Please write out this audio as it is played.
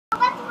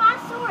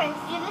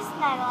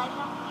that,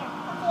 Elijah. Here.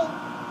 Okay.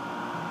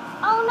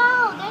 Oh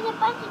no, there's a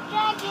bunch of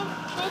dragons.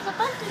 There's a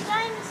bunch of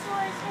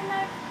dinosaurs in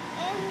our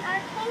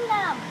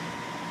kingdom.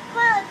 Come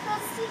on, let's go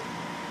see.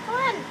 Come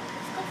on,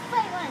 let's go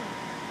fight one.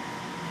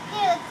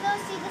 Here, let's go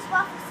see this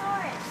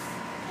Allosaurus.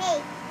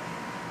 Hey,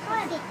 come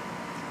on.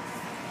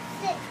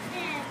 Sit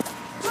there.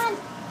 Come on.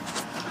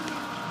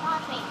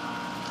 Watch me.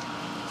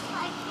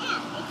 I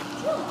can't. It's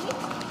too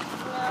big.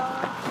 No.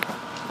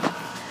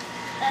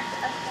 That's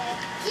okay.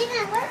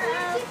 Jadyn, why do you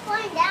keep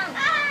falling down?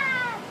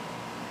 Ah!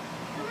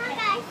 Come on,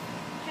 guys.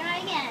 Try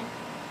again.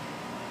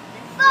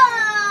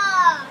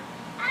 Ah!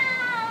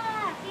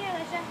 Here,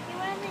 Alicia. You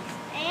want to mix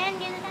and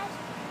get the dice?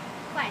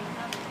 Fine.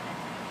 I'll do that.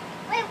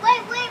 Wait,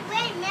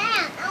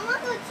 man. I want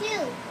to go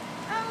too.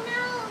 Oh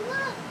no,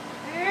 look.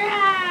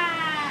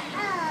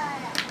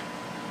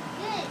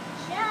 Good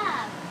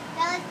job.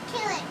 Now let's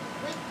kill it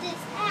with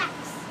this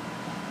axe.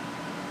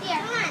 Here,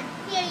 come on.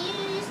 Here, you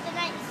use the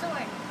knight's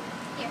sword.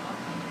 Here.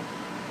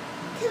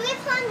 Can we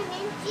play the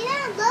game? Jadyn, I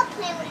love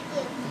playing with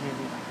you.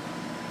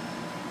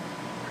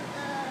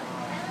 I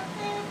love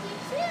playing with you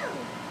too.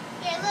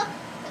 Here, look.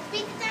 Let's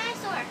beat the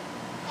dinosaur.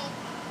 Okay.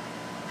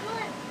 Come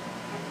on.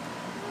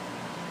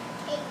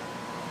 Okay.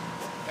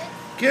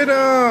 Get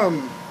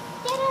him!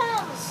 Get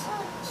him!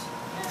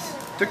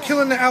 They're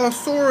killing the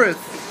Allosaurus.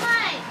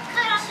 Right.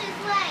 Cut off his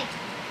leg.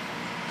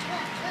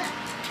 Look.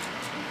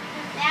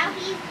 Now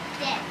he's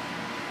dead.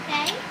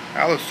 Okay?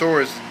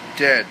 Allosaurus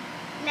dead.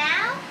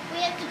 Now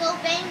we have to go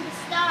bang the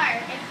star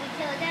if we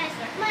kill a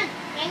dinosaur. Come on,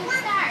 bang the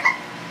star.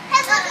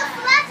 Hey, look, a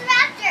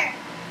velociraptor.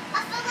 A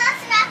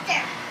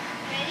velociraptor.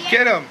 Ready?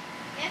 Get him!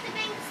 We have to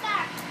bang the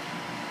star.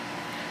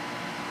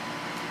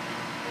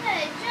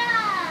 Good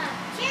job.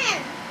 Jim.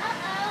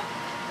 Uh-oh.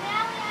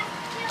 Now we have to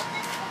kill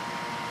this one.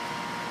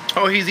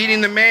 Oh, he's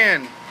eating the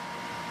man.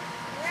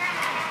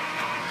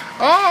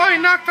 Oh, he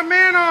knocked the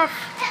man off.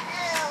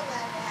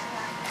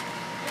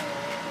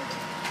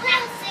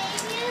 We'll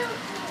save you.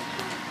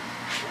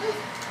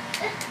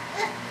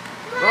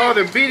 Oh,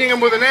 they're beating him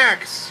with an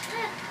axe.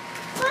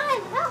 Come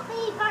on, help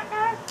me,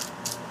 partner.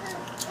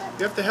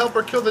 You have to help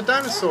her kill the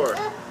dinosaur.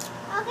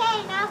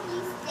 Okay, now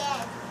he's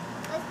dead.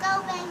 Let's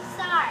go bang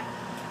star.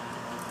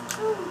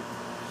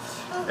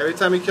 Every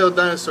time you kill a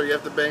dinosaur, you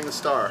have to bang the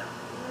star.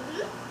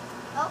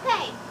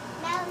 Okay,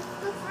 now let's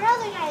look for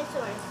other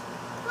dinosaurs.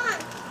 Come on.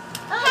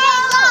 Oh, hey,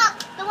 look!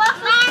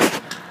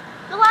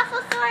 The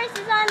Allosaurus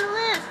is on the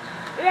loose.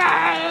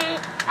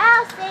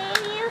 I'll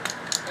save you.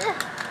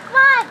 Come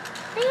on,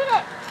 beat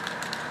it.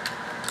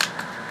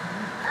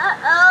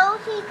 Uh-oh,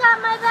 he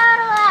got my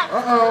battle axe.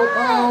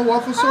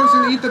 Allosaurus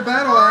didn't eat the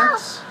battle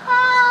axe.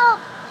 Help!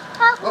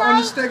 Help,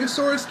 And the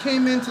stegosaurus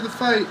came into the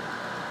fight.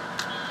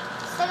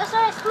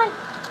 Stegosaurus, come on.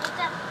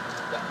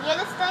 You're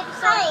the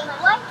stegosaurus. Hey,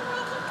 why do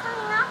I keep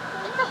coming up?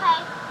 It's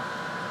okay.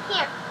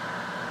 Here.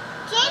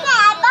 Jadyn,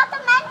 I bought the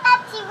man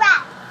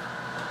T-Rex.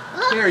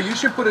 Look. Here, you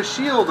should put a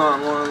shield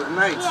on one of the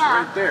knights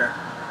right there.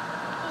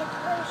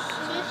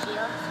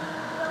 Shield.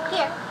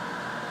 Here.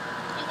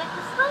 You get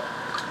this one?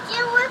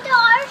 Jim, where's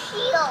our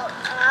shield?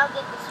 I'll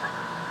get this one.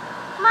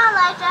 Come on,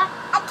 Elijah.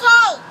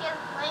 Okay. Here,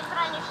 let me put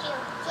on your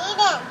shield.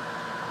 Jadyn.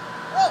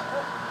 Wait.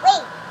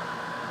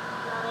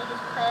 Let me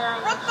just put it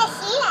on with the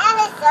shield and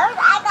the sword,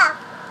 I got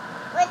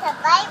with a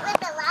fight with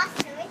the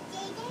Allosaurus,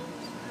 Jadyn.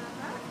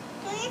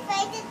 Can we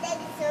fight the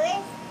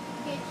Dinosaurs?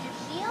 Here's your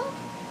shield.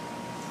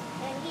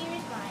 And here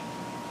is mine.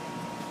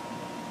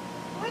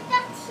 Where's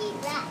the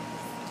T-Rex?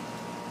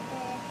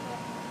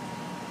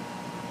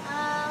 I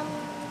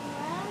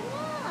don't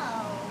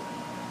know.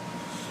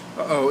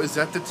 Uh-oh, is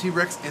that the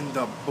T-Rex in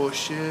the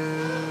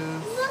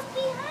bushes? Look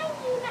behind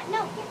you, Knight.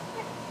 No, here.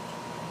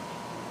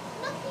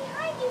 Look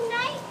behind you,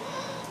 Knight.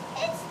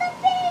 It's the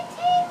big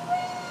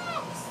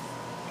T-Rex.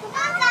 Come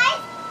on,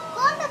 guys.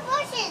 Go in the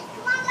bushes.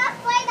 Come on, let's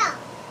fight them.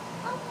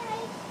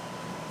 Okay.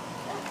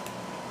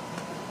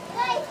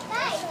 Guys.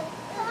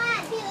 Come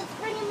on. Here, let's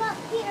bring him up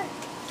here.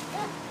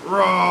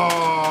 Roar!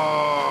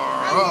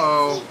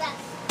 Uh-oh.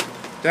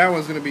 That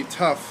one's going to be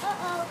tough.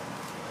 Uh-oh.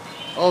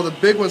 Oh, the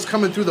big one's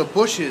coming through the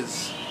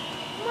bushes.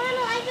 Come on,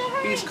 Elijah,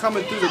 hurry. He's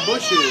coming through the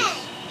bushes.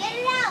 Get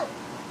it out.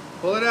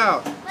 Pull it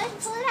out.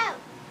 Let's pull it out.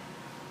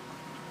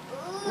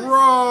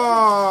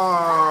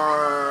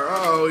 Roar!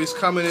 Uh-oh, he's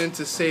coming in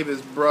to save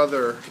his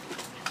brother.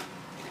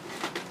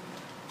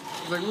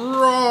 He's like,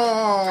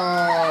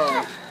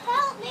 roar!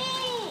 Help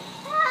me!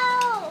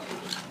 Help!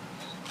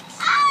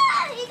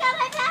 Ah! He got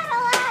my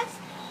battle axe!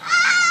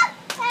 Ah!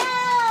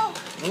 Help!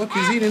 Look,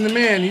 he's eating the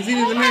man. He's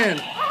eating the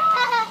man.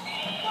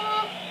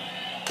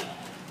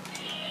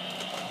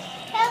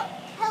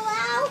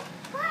 Hello?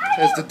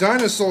 As the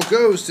dinosaur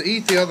goes to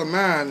eat the other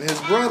man, his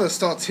brother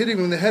starts hitting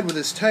him in the head with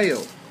his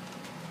tail.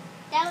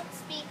 Don't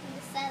speak in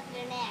the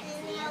southern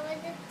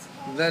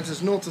accent. That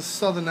is not a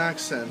southern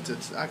accent.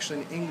 It's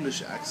actually an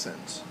English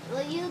accent.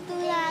 Well, you do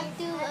not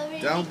do a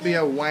really Don't be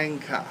a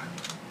wanker.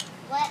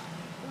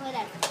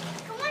 Whatever.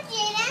 Come on,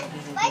 Jadyn.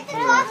 Fight the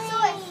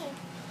Allosaurus.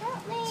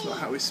 Help me. That's not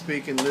how we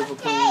speak in Liverpool.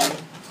 Okay.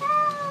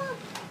 Help.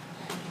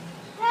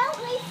 Help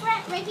me,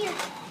 friend. Right here.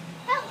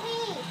 Help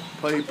me.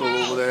 People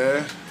over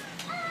there.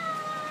 Ah.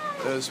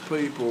 There's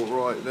people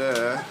right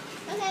there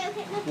Okay.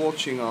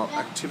 watching our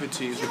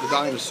activities with the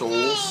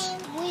dinosaurs.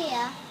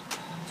 Where?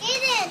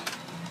 Jadyn!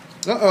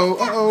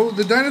 Uh-oh,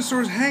 the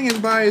dinosaur's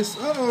hanging by his...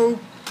 Uh-oh.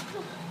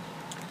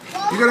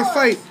 You gotta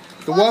fight.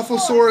 The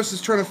Wafflesaurus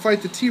is trying to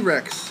fight the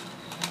T-Rex.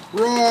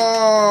 Roar!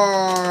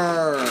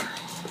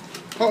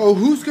 Uh-oh,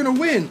 who's gonna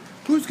win?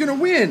 Who's gonna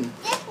win?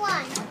 This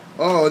one.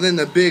 Oh, and then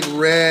the big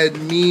red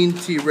mean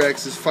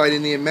T-Rex is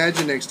fighting the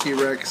Imaginext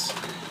T-Rex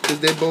because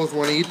they both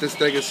want to eat the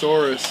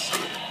stegosaurus.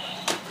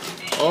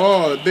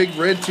 Oh, the big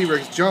red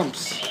T-Rex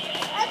jumps.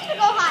 I'm gonna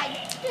go hide.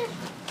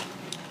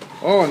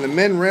 Oh, and the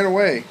men ran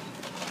away.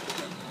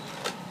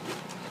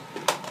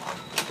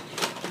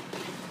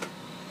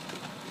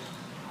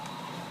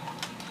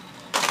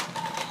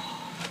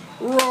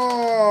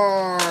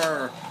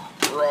 Roar!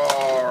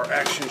 Roar!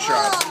 Action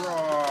shots.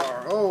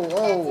 Roar!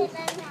 Oh!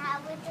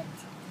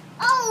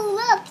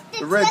 Oh, look!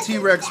 The red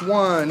T-Rex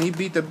won. He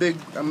beat the big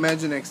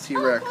Imaginext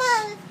T-Rex.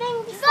 Oh,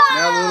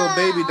 Now the little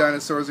baby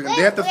dinosaurs are gonna.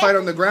 They have to fight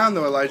on the ground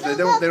though, Elijah.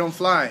 They don't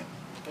fly.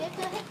 We have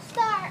to hit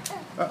start.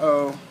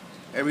 Uh-oh.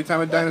 Every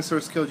time a dinosaur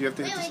is killed, you have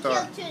to hit the We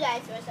star. killed 2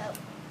 dinosaurs, so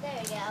there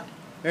we go.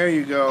 There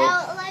you go.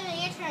 Now, Elijah,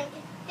 your turn.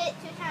 Hit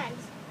 2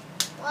 times.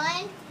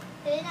 1,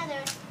 hit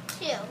another,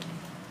 2.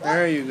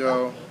 There you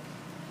go.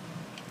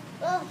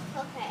 Oh,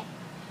 okay.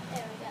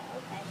 There we go.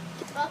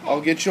 Okay.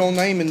 I'll get your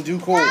name in due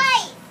course.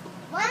 Guys,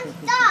 I'm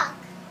stuck.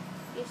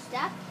 You're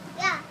stuck?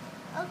 Yeah.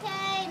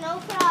 Okay, no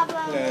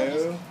problem.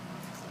 No.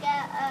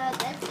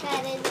 Let's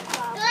get in the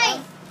problem.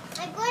 Guys,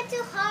 I'm going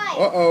too high.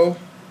 Uh-oh.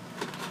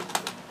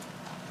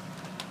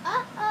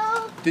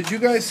 Uh-oh. Did you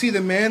guys see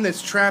the man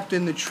that's trapped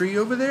in the tree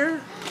over there?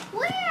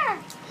 Where?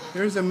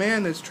 There's a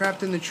man that's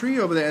trapped in the tree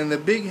over there, and the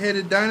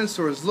big-headed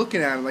dinosaur is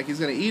looking at him like he's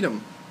going to eat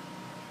him.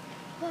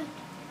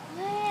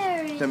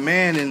 Where is The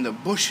man in the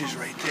bushes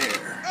right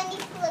there. I need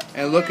to look.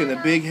 And look, and the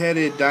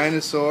big-headed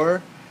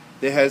dinosaur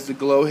that has the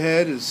glow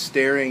head is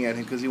staring at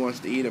him because he wants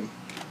to eat him.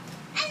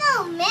 I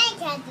know man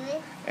can't do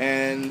it.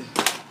 And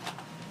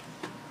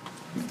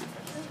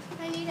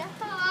I need a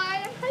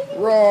hide.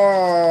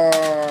 roar!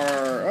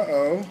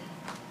 Uh-oh.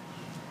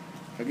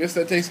 I guess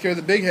that takes care of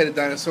the big-headed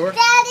dinosaur.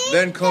 Daddy,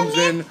 Then comes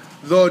in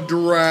the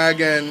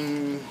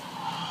dragon.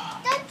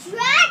 the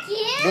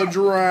dragon. The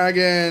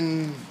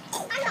dragon. I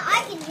know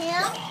I can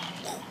heal.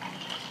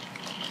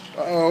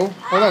 Uh-oh.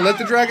 Hold on, let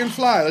the dragon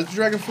fly. Let the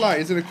dragon fly.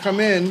 He's going to come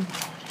in.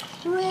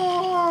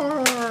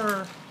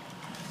 Roar!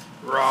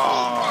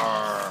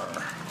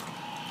 Roar!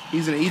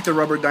 He's going to eat the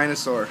rubber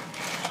dinosaur.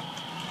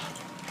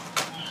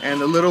 And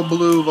the little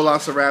blue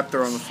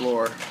velociraptor on the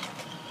floor.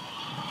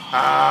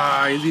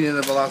 Ah, he's eating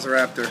the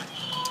velociraptor.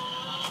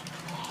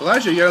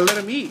 Elijah, you gotta let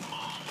him eat.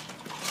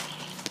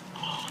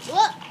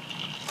 Look.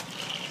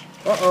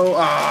 Uh-oh.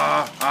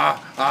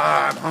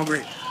 I'm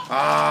hungry.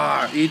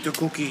 Eat the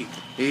cookie.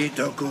 Eat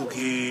the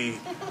cookie. Eat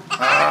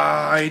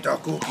the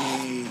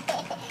cookie.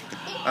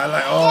 I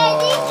like,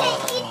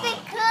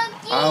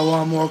 I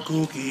want more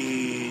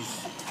cookies.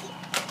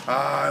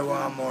 I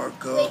want more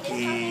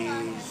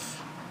cookies.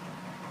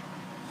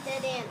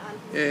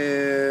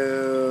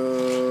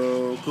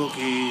 Ew,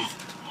 cookies.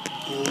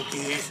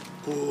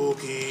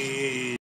 Cookies.